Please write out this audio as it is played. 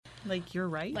Like, you're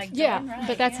right? Like, Yeah, right,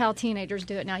 but that's how teenagers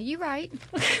do it now. You right.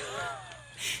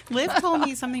 Liv told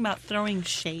me something about throwing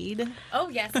shade. Oh,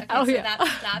 yes. Okay, Oh, so yeah.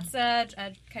 that's a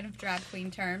kind of drag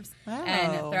queen terms. Oh.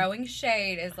 And throwing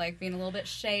shade is like being a little bit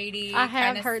shady. I have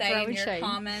kind of heard saying throwing your shade.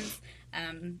 comments.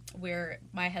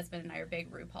 My husband and I are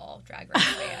big RuPaul Drag Race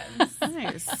fans.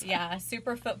 Nice. Yeah,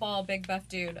 super football, big buff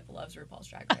dude, loves RuPaul's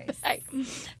Drag Race. Hey.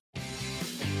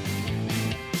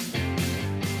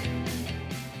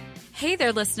 Hey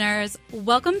there, listeners.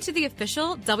 Welcome to the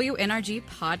official WNRG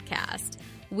podcast.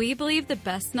 We believe the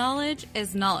best knowledge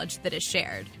is knowledge that is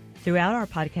shared. Throughout our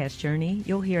podcast journey,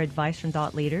 you'll hear advice from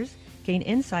thought leaders, gain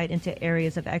insight into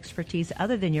areas of expertise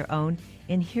other than your own,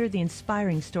 and hear the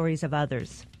inspiring stories of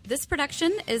others. This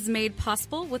production is made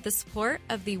possible with the support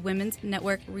of the Women's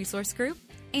Network Resource Group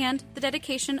and the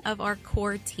dedication of our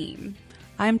core team.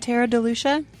 I'm Tara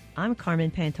DeLucia. I'm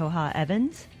Carmen Pantoja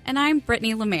Evans. And I'm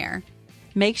Brittany Lemaire.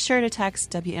 Make sure to text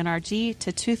WNRG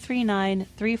to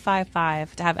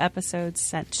 239-355 to have episodes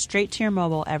sent straight to your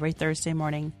mobile every Thursday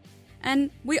morning.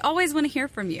 And we always want to hear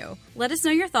from you. Let us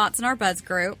know your thoughts in our Buzz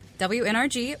group,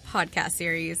 WNRG Podcast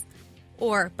Series,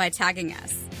 or by tagging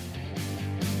us.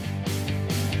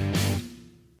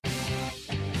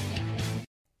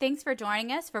 Thanks for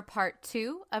joining us for part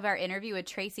 2 of our interview with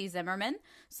Traci Zimmerman,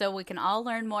 so we can all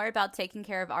learn more about taking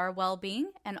care of our well-being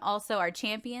and also our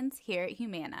champions here at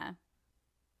Humana.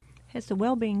 Has the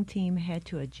well-being team had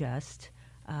to adjust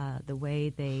the way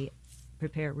they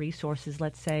prepare resources,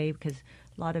 let's say, because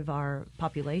a lot of our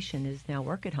population is now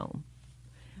work at home.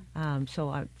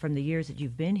 From the years that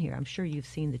you've been here, I'm sure you've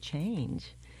seen the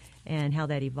change and how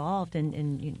that evolved.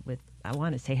 And with, I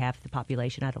want to say half the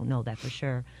population, I don't know that for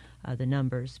sure, the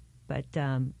numbers. But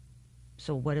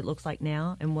so what it looks like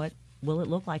now and what will it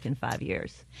look like in 5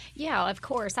 years? Yeah, of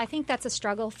course. I think that's a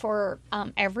struggle for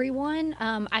everyone.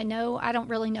 I don't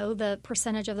really know the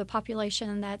percentage of the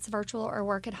population that's virtual or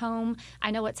work at home.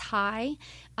 I know it's high,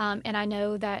 and I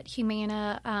know that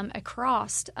Humana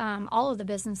across all of the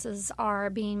businesses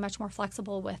are being much more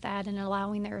flexible with that and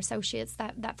allowing their associates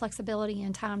that flexibility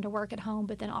and time to work at home,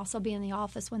 but then also be in the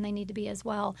office when they need to be as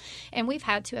well. And we've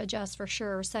had to adjust for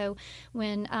sure. So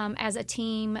when, as a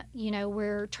team,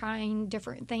 we're trying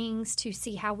different things to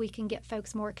see how we can get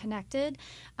folks more connected.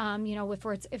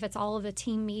 If it's all of a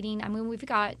team meeting, I mean, we've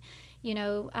got,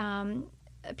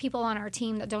 people on our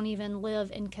team that don't even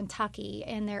live in Kentucky,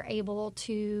 and they're able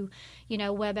to,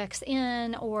 WebEx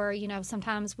in, or,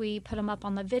 sometimes we put them up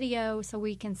on the video so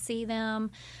we can see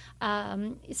them.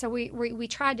 So we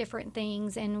try different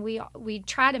things, and we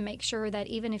try to make sure that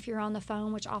even if you're on the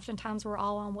phone, which oftentimes we're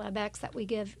all on WebEx, that we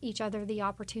give each other the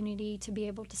opportunity to be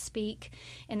able to speak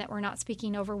and that we're not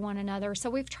speaking over one another. So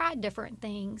we've tried different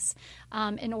things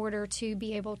in order to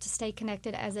be able to stay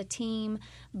connected as a team,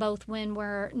 both when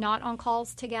we're not on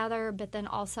calls together, but then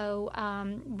also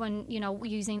when,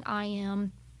 using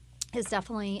IM is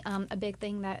definitely a big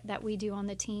thing that we do on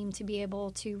the team to be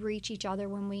able to reach each other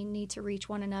when we need to reach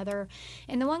one another.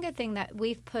 And the one good thing that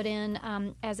we've put in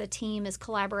as a team is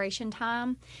collaboration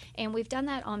time, and we've done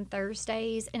that on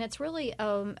Thursdays, and it's really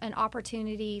an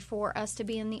opportunity for us to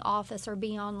be in the office or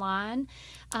be online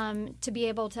to be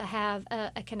able to have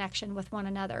a connection with one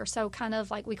another. So kind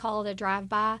of like we call it a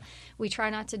drive-by. We try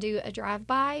not to do a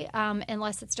drive-by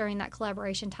unless it's during that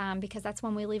collaboration time, because that's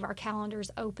when we leave our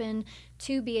calendars open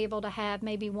to be able to have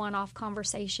maybe one-off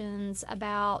conversations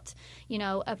about,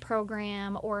 a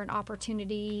program or an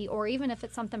opportunity, or even if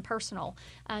it's something personal,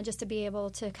 just to be able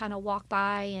to kind of walk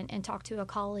by and talk to a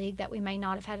colleague that we may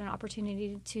not have had an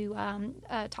opportunity to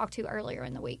talk to earlier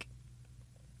in the week.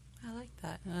 I like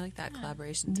that. I like that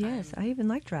collaboration time. Yes, I even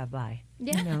like drive-by.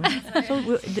 Yeah.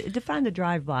 So define the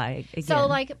drive-by again. So,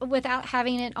 like, without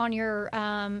having it on your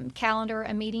calendar,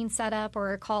 a meeting set up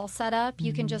or a call set up,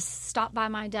 you can just stop by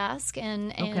my desk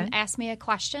and ask me a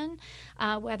question,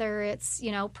 whether it's,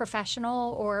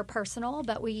 professional or personal.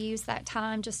 But we use that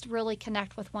time just to really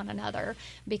connect with one another,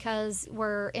 because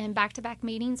we're in back-to-back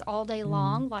meetings all day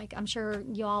long, like I'm sure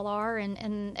you all are,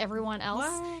 and everyone else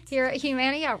here at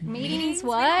Humana. Meetings,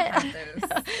 what?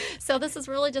 So this is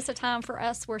really just a time for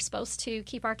us. We're supposed to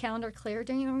keep our calendar clear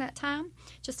during that time,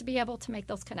 just to be able to make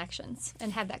those connections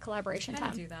and have that collaboration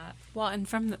time. Do that. Well, and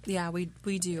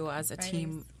we do as a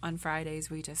team on Fridays.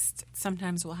 We just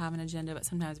sometimes we'll have an agenda, but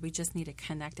sometimes we just need to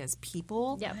connect as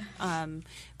people. Yeah.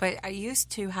 But I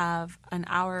used to have an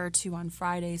hour or two on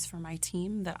Fridays for my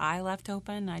team that I left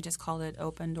open. I just called it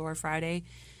Open Door Friday,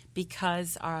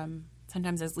 because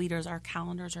sometimes as leaders our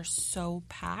calendars are so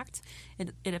packed.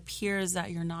 It appears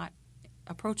that you're not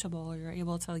approachable, or you're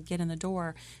able to get in the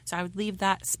door. So I would leave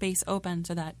that space open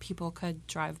so that people could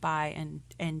drive by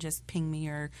and just ping me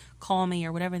or call me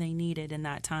or whatever they needed in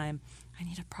that time. I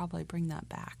need to probably bring that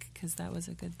back because that was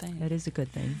a good thing. That is a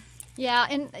good thing. Yeah,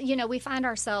 and, we find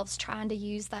ourselves trying to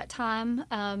use that time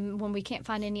when we can't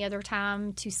find any other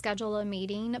time to schedule a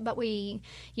meeting, but we,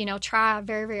 try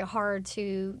very, very hard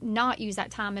to not use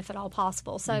that time if at all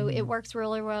possible. So it works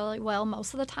really, really well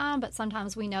most of the time, but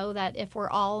sometimes we know that if we're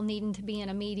all needing to be in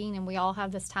a meeting and we all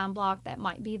have this time block, that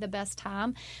might be the best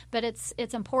time. But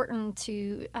it's important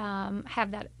to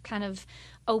have that kind of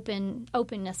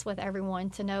openness with everyone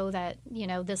to know that,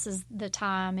 this is the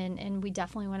time, and we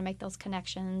definitely want to make those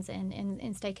connections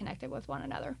and stay connected with one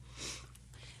another.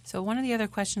 So one of the other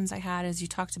questions I had is you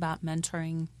talked about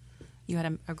mentoring. You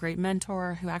had a great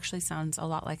mentor who actually sounds a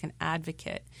lot like an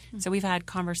advocate. Mm-hmm. So we've had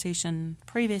conversation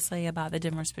previously about the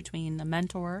difference between a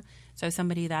mentor, so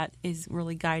somebody that is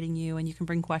really guiding you and you can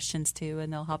bring questions to,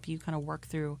 and they'll help you kind of work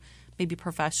through maybe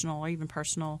professional or even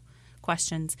personal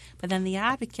questions. But then the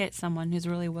advocate, someone who's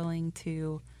really willing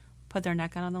to put their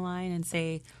neck out on the line and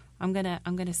say, I'm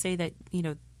gonna say that,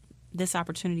 this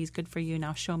opportunity is good for you.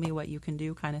 Now show me what you can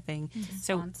do, kind of thing. Mm-hmm.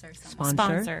 So Sponsor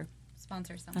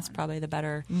someone. That's probably the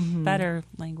better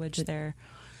language there.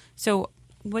 So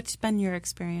what's been your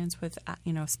experience with,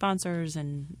 sponsors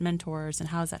and mentors, and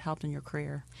how has that helped in your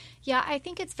career? Yeah, I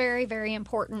think it's very, very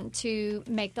important to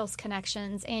make those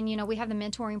connections. And, we have the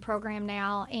mentoring program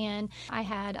now, and I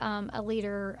had a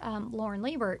leader, Lauren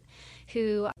Liebert,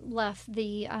 who left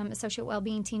the associate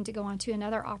wellbeing team to go on to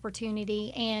another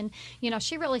opportunity. And,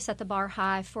 she really set the bar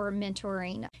high for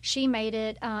mentoring. She made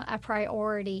it a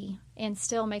priority and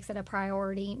still makes it a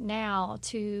priority now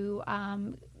to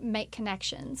make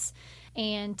connections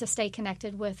and to stay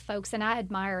connected with folks. And I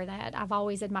admire that. I've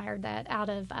always admired that out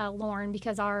of Lauren,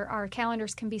 because our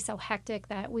calendars can be so hectic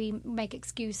that we make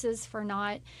excuses for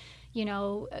not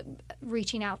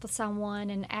reaching out to someone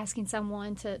and asking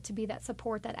someone to be that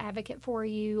support, that advocate for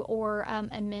you, or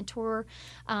a mentor.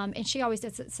 And she always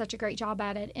does such a great job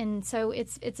at it. And so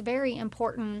it's very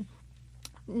important,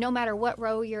 no matter what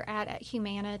role you're at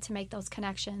Humana, to make those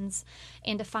connections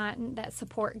and to find that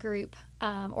support group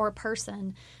or a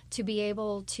person to be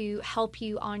able to help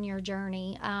you on your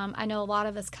journey. I know a lot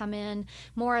of us come in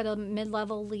more at a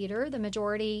mid-level leader, the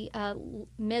majority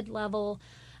mid-level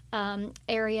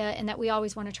area, and that we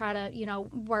always want to try to,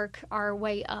 work our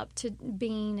way up to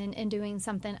being and doing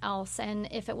something else. And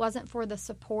if it wasn't for the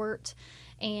support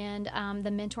and the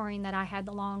mentoring that I had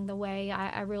along the way,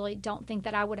 I really don't think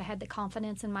that I would have had the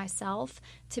confidence in myself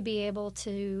to be able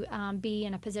to be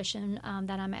in a position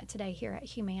that I'm at today here at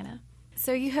Humana.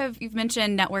 So you've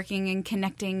mentioned networking and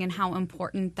connecting and how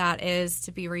important that is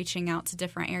to be reaching out to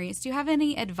different areas. Do you have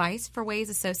any advice for ways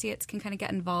associates can kind of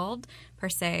get involved, per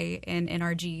se, in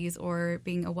NRGs or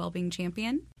being a well-being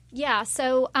champion? Yeah,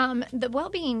 so the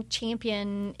Wellbeing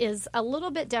Champion is a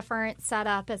little bit different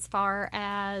setup as far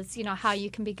as, how you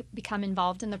can become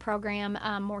involved in the program,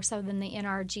 more so than the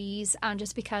NRGs,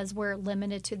 just because we're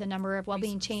limited to the number of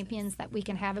Wellbeing Champions that we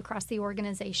can have across the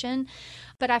organization.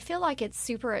 But I feel like it's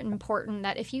super important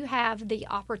that if you have the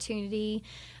opportunity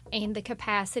and the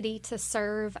capacity to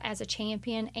serve as a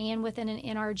champion and within an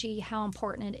NRG, how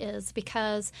important it is,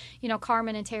 because,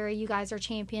 Carmen and Terry, you guys are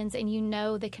champions, and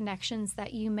the connections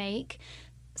that you make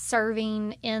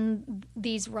serving in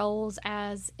these roles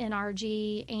as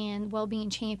NRG and wellbeing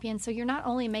champion. So you're not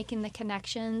only making the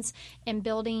connections and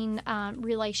building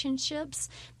relationships,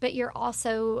 but you're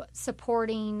also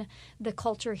supporting the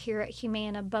culture here at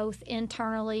Humana, both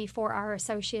internally for our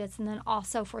associates and then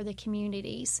also for the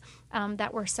communities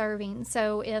that we're serving.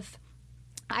 So if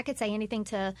I could say anything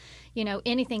to,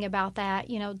 anything about that,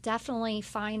 definitely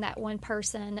find that one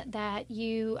person that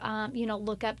you,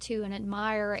 look up to and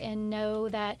admire, and know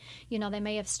that, they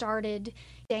may have started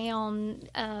down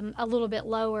a little bit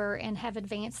lower and have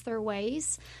advanced their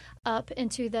ways up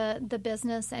into the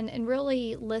business, and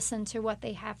really listen to what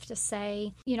they have to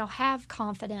say. Have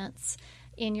confidence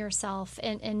in yourself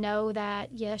and know that,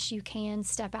 yes, you can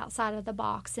step outside of the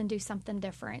box and do something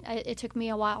different. It took me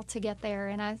a while to get there,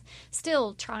 and I'm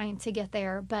still trying to get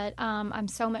there, but I'm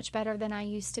so much better than I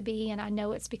used to be, and I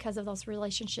know it's because of those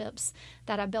relationships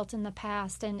that I built in the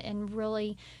past, and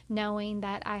really knowing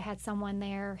that I had someone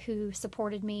there who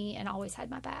supported me and always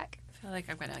had my back. I feel like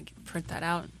I'm going to print that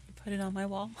out, put it on my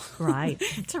wall, right,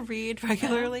 to read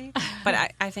regularly.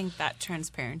 But I think that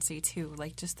transparency too,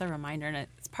 like just the reminder, and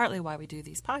it's partly why we do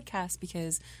these podcasts,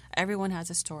 because everyone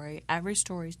has a story. Every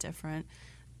story is different.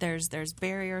 There's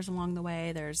barriers along the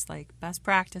way. There's like best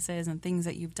practices and things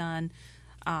that you've done.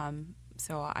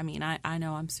 So, I mean, I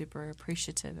know I'm super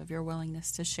appreciative of your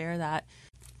willingness to share that.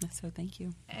 So thank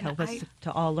you. And Help us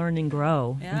to all learn and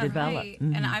grow and develop. Right.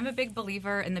 And I'm a big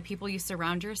believer in the people you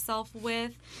surround yourself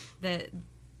with. That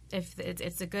if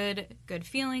it's a good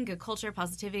feeling, good culture,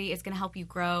 positivity, it's going to help you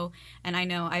grow. And I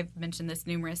know I've mentioned this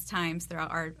numerous times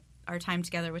throughout our time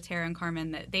together with Tara and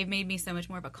Carmen, that they've made me so much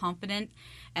more of a confident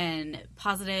and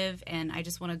positive, and I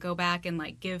just want to go back and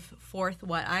like give forth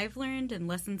what I've learned and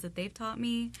lessons that they've taught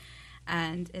me.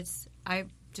 And it's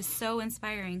just so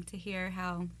inspiring to hear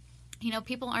how,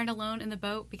 people aren't alone in the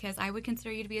boat, because I would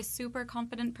consider you to be a super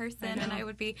confident person, and I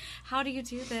would be, how do you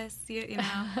do this? You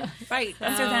know? Right.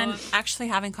 So then actually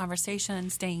having conversation,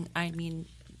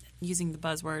 using the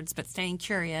buzzwords, but staying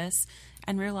curious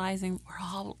and realizing we're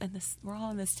all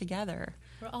in this together.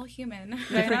 We're all human.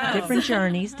 Different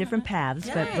journeys, different paths,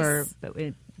 Yes.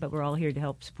 but we're all here to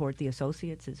help support the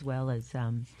associates as well as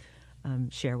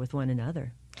share with one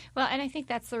another. Well, and I think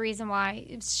that's the reason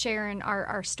why sharing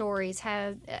our stories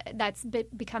that's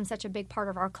become such a big part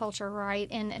of our culture, right?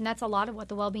 And that's a lot of what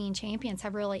the Wellbeing Champions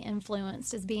have really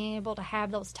influenced, is being able to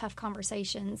have those tough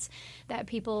conversations that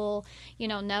people,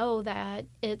 know that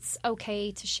it's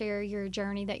okay to share your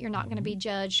journey, that you're not going to be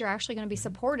judged. You're actually going to be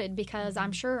supported, because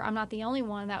I'm sure I'm not the only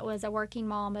one that was a working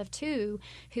mom of two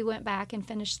who went back and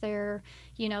finished their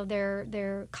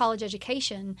college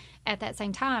education at that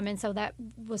same time. And so that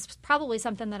was probably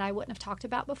something that I wouldn't have talked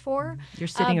about before. You're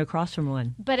sitting across from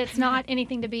one. But it's not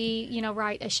anything to be,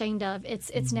 ashamed of.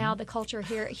 It's now the culture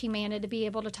here at Humana to be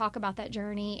able to talk about that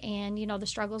journey and, the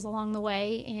struggles along the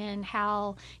way, and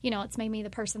how, it's made me the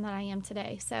person that I am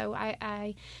today. So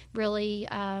I really,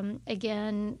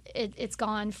 again, it's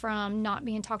gone from not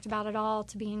being talked about at all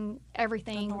to being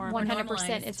everything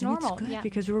 100%. It's normal. It's good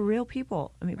because we're real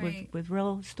people. I mean, Right. with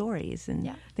real stories. And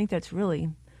Yeah. I think that's really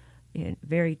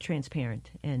very transparent.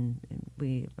 And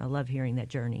I love hearing that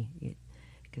journey,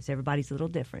 because everybody's a little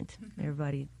different.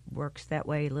 Everybody works that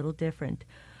way, a little different.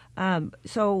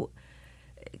 So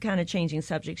kind of changing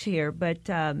subjects here, but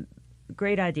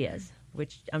great ideas,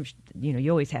 which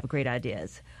you always have great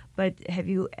ideas. But have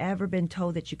you ever been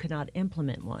told that you could not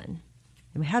implement one?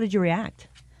 I mean, how did you react?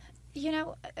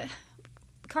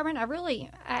 Carmen, I really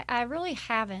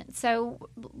haven't. So,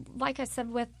 like I said,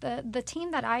 with the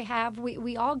team that I have,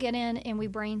 we all get in and we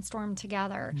brainstorm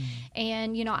together.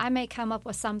 And, I may come up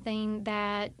with something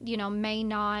that, may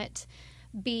not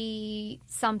be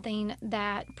something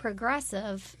that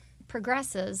progresses,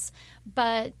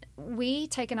 but we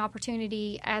take an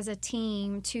opportunity as a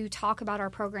team to talk about our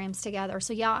programs together.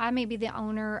 So yeah, I may be the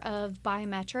owner of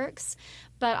biometrics,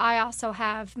 but I also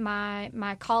have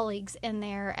my colleagues in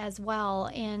there as well.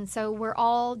 And so we're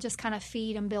all just kind of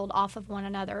feed and build off of one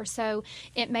another. So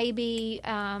it may be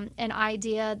an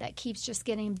idea that keeps just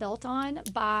getting built on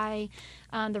by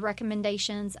the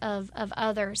recommendations of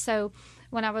others. So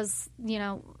when I was,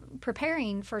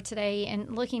 preparing for today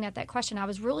and looking at that question, I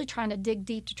was really trying to dig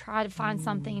deep to try to find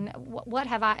something. What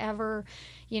have I ever,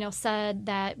 said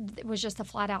that was just a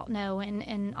flat out no?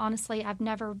 And honestly, I've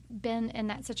never been in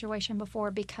that situation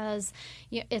before, because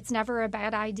it's never a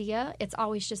bad idea. It's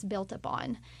always just built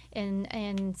upon.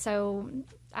 And so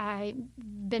I've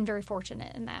been very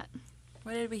fortunate in that.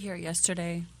 What did we hear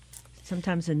yesterday?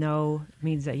 Sometimes a no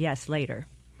means a yes later.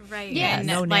 Right. Yes. And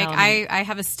No like now. I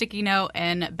have a sticky note,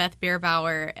 and Beth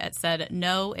Bierbauer, it said,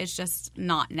 no, it's just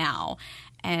not now.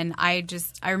 And I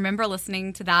remember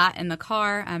listening to that in the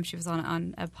car. She was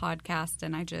on a podcast,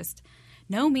 and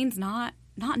no means not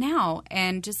now.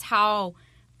 And just how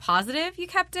positive you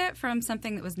kept it from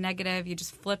something that was negative. You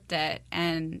just flipped it.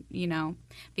 And,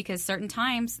 because certain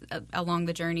times along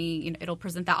the journey, it'll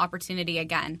present that opportunity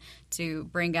again to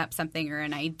bring up something or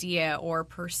an idea or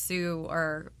pursue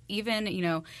or even,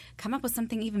 come up with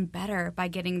something even better by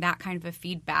getting that kind of a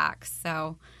feedback.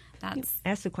 So that's...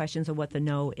 Ask the questions of what the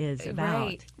no is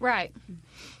about. Right.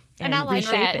 And I like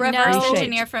reshape that. it. Reverse No,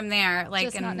 engineer from there. Like,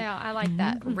 just not now. I like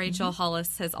that. Rachel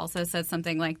Hollis has also said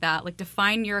something like that, like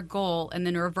define your goal and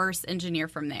then reverse engineer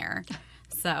from there.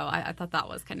 So I thought that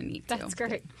was kind of neat too. That's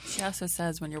great. She also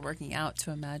says when you're working out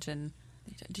to imagine.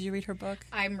 Did you read her book?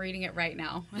 I'm reading it right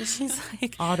now. She's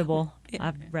like, Audible.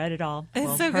 I've read it all.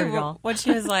 it's so heard good. it all. What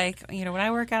she was like, when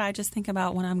I work out, I just think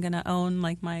about when I'm going to own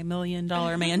like my $1 million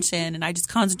mansion, and I just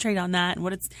concentrate on that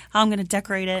and how I'm going to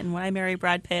decorate it. And when I marry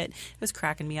Brad Pitt, it was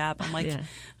cracking me up. I'm like, Yeah.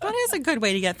 that is a good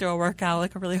way to get through a workout,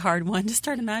 like a really hard one. To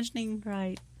start imagining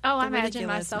Right. Oh, I imagine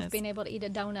myself being able to eat a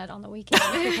donut on the weekend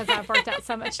because I've worked out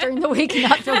so much during the week and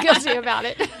not feel guilty about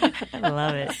it. I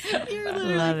love it. You're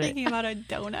literally thinking about a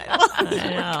donut. I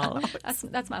know.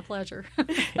 That's my pleasure.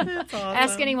 That's awesome.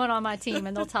 Ask anyone on my team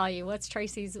and they'll tell you what's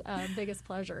Traci's biggest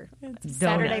pleasure. It's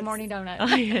Saturday morning donut. Oh,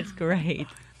 it's great.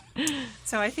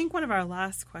 So I think one of our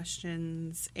last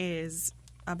questions is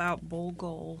about bold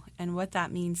goal and what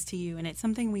that means to you. And it's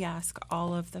something we ask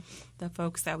all of the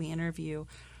folks that we interview.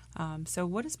 So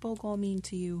what does bold goal mean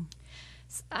to you?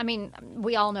 I mean,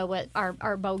 we all know what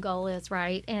our bold goal is,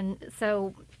 right? And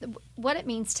so what it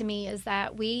means to me is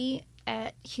that we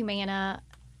at Humana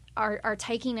are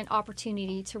taking an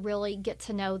opportunity to really get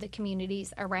to know the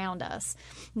communities around us.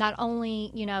 Not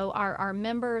only, our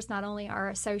members, not only our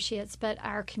associates, but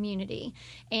our community.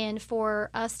 And for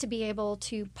us to be able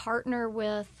to partner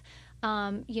with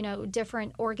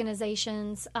different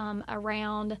organizations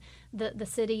around the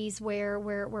cities where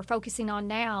we're focusing on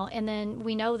now. And then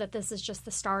we know that this is just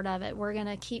the start of it. We're going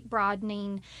to keep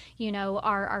broadening,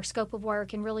 our scope of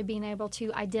work and really being able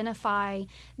to identify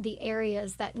the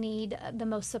areas that need the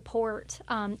most support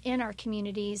in our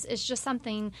communities. Is just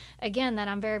something, again, that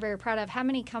I'm very, very proud of. How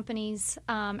many companies,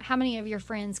 how many of your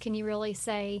friends can you really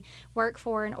say work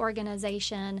for an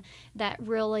organization that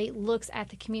really looks at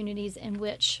the communities in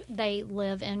which they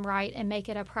live in, right, and make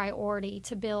it a priority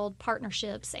to build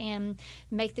partnerships and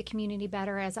make the community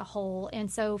better as a whole?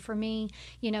 And so for me,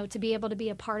 to be able to be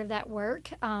a part of that work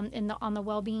on the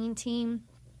well-being team,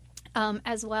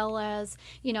 as well as,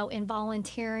 in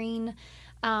volunteering,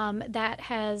 that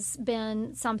has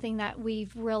been something that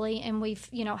we've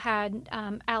had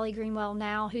Allie Greenwell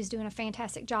now, who's doing a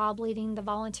fantastic job leading the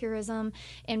volunteerism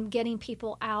and getting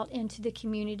people out into the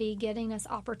community, getting us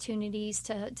opportunities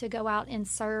to go out and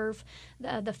serve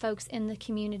the folks in the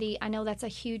community. I know that's a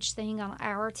huge thing on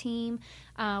our team.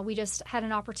 We just had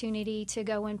an opportunity to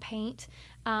go and paint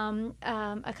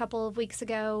a couple of weeks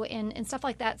ago and stuff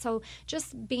like that. So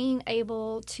just being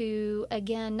able to,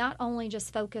 again, not only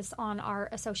just focus on our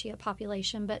associate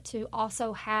population, but to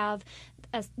also have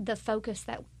the focus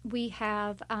that we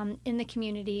have in the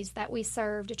communities that we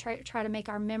serve to try to make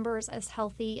our members as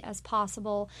healthy as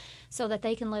possible so that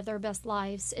they can live their best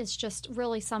lives is just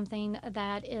really something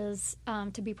that is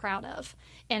to be proud of.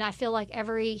 And I feel like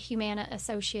every Humana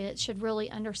associate should really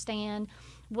understand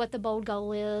what the bold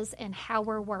goal is and how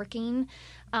we're working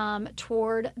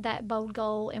toward that bold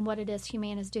goal and what it is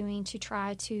Humana is doing to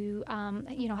try to,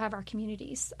 have our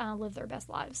communities live their best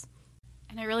lives.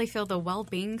 And I really feel the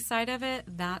well-being side of it,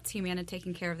 that's Humana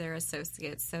taking care of their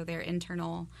associates, so their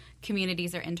internal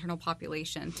communities, their internal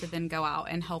population, to then go out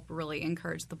and help really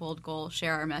encourage the bold goal,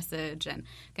 share our message. And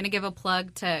going to give a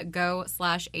plug to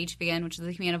go/HVN, which is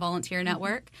the Humana Volunteer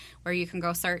Network, where you can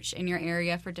go search in your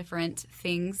area for different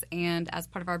things. And as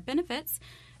part of our benefits,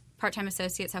 part-time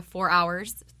associates have 4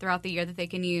 hours throughout the year that they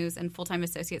can use, and full-time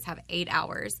associates have 8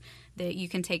 hours that you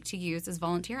can take to use as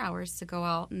volunteer hours to go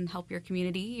out and help your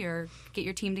community or get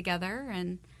your team together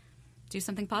and do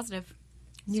something positive.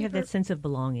 You have that sense of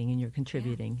belonging and you're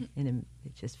contributing, and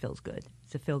it just feels good.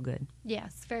 It's a feel good.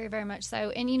 Yes, very, very much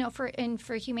so. And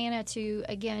for Humana to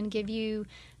again give you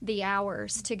the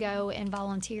hours to go and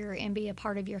volunteer and be a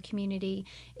part of your community,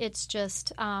 it's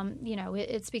just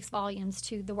it speaks volumes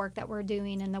to the work that we're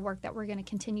doing and the work that we're going to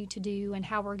continue to do and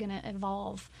how we're going to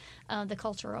evolve the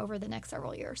culture over the next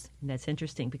several years. And that's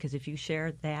interesting because if you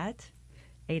share that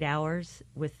 8 hours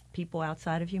with people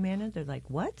outside of Humana, they're like,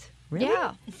 "What? Really?"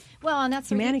 Yeah. Well, and that's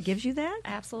Humana gives you that?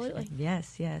 Absolutely.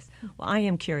 Yes, yes. Well, I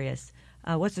am curious.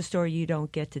 What's the story you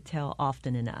don't get to tell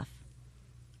often enough?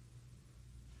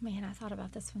 Man, I thought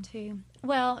about this one too.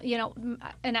 Well,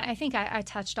 and I think I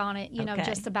touched on it, Okay.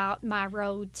 just about my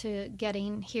road to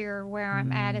getting here where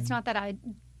I'm at. It's not that I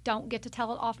don't get to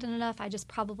tell it often enough. I just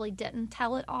probably didn't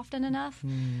tell it often enough.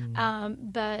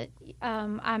 But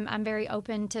I'm very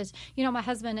open to, my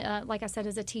husband, like I said,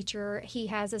 is a teacher. He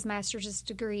has his master's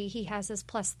degree. He has his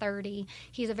plus 30.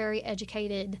 He's a very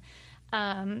educated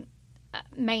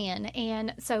man.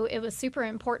 And so it was super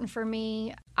important for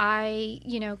me. I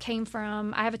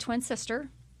have a twin sister.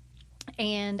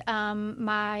 And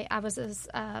my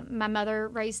mother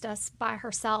raised us by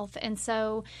herself, and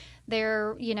so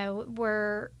there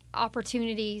were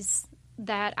opportunities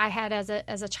that I had as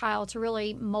a child to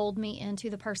really mold me into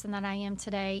the person that I am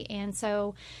today. And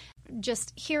so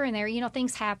just here and there,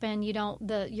 things happen.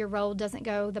 Your road doesn't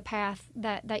go the path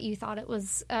that you thought it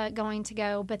was going to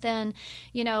go. But then,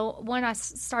 when I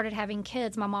started having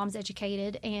kids, my mom's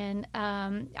educated, and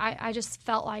I just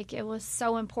felt like it was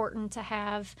so important to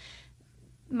have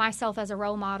myself as a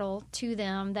role model to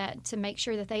them, that to make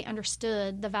sure that they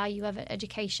understood the value of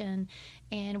education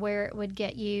and where it would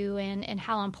get you and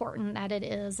how important that it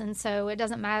is. And so it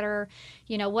doesn't matter,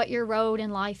 what your road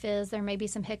in life is. There may be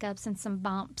some hiccups and some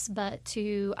bumps, but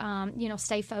to,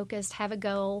 stay focused, have a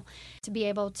goal, to be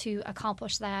able to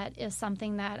accomplish that is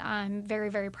something that I'm very,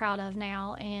 very proud of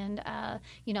now, and,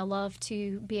 love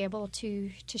to be able to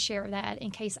share that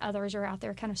in case others are out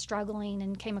there kind of struggling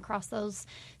and came across those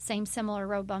same similar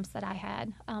road bumps that I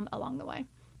had along the way.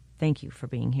 Thank you for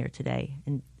being here today,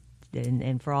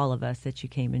 and for all of us that you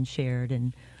came and shared,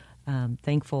 and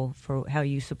thankful for how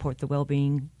you support the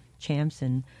Wellbeing Champs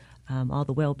and all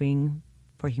the well-being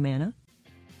for Humana.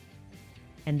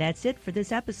 And that's it for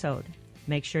this episode.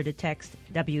 Make sure to text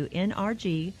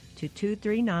WNRG to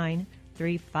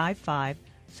 239-355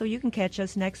 so you can catch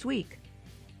us next week.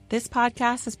 This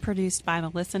podcast is produced by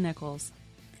Melissa Nichols.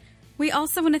 We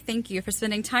also want to thank you for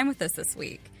spending time with us this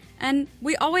week. And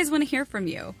we always want to hear from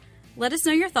you. Let us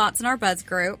know your thoughts in our Buzz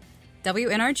group,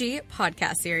 WNRG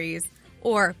Podcast Series,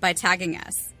 or by tagging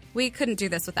us. We couldn't do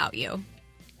this without you.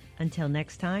 Until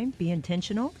next time, be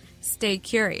intentional, stay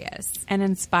curious, and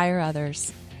inspire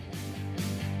others.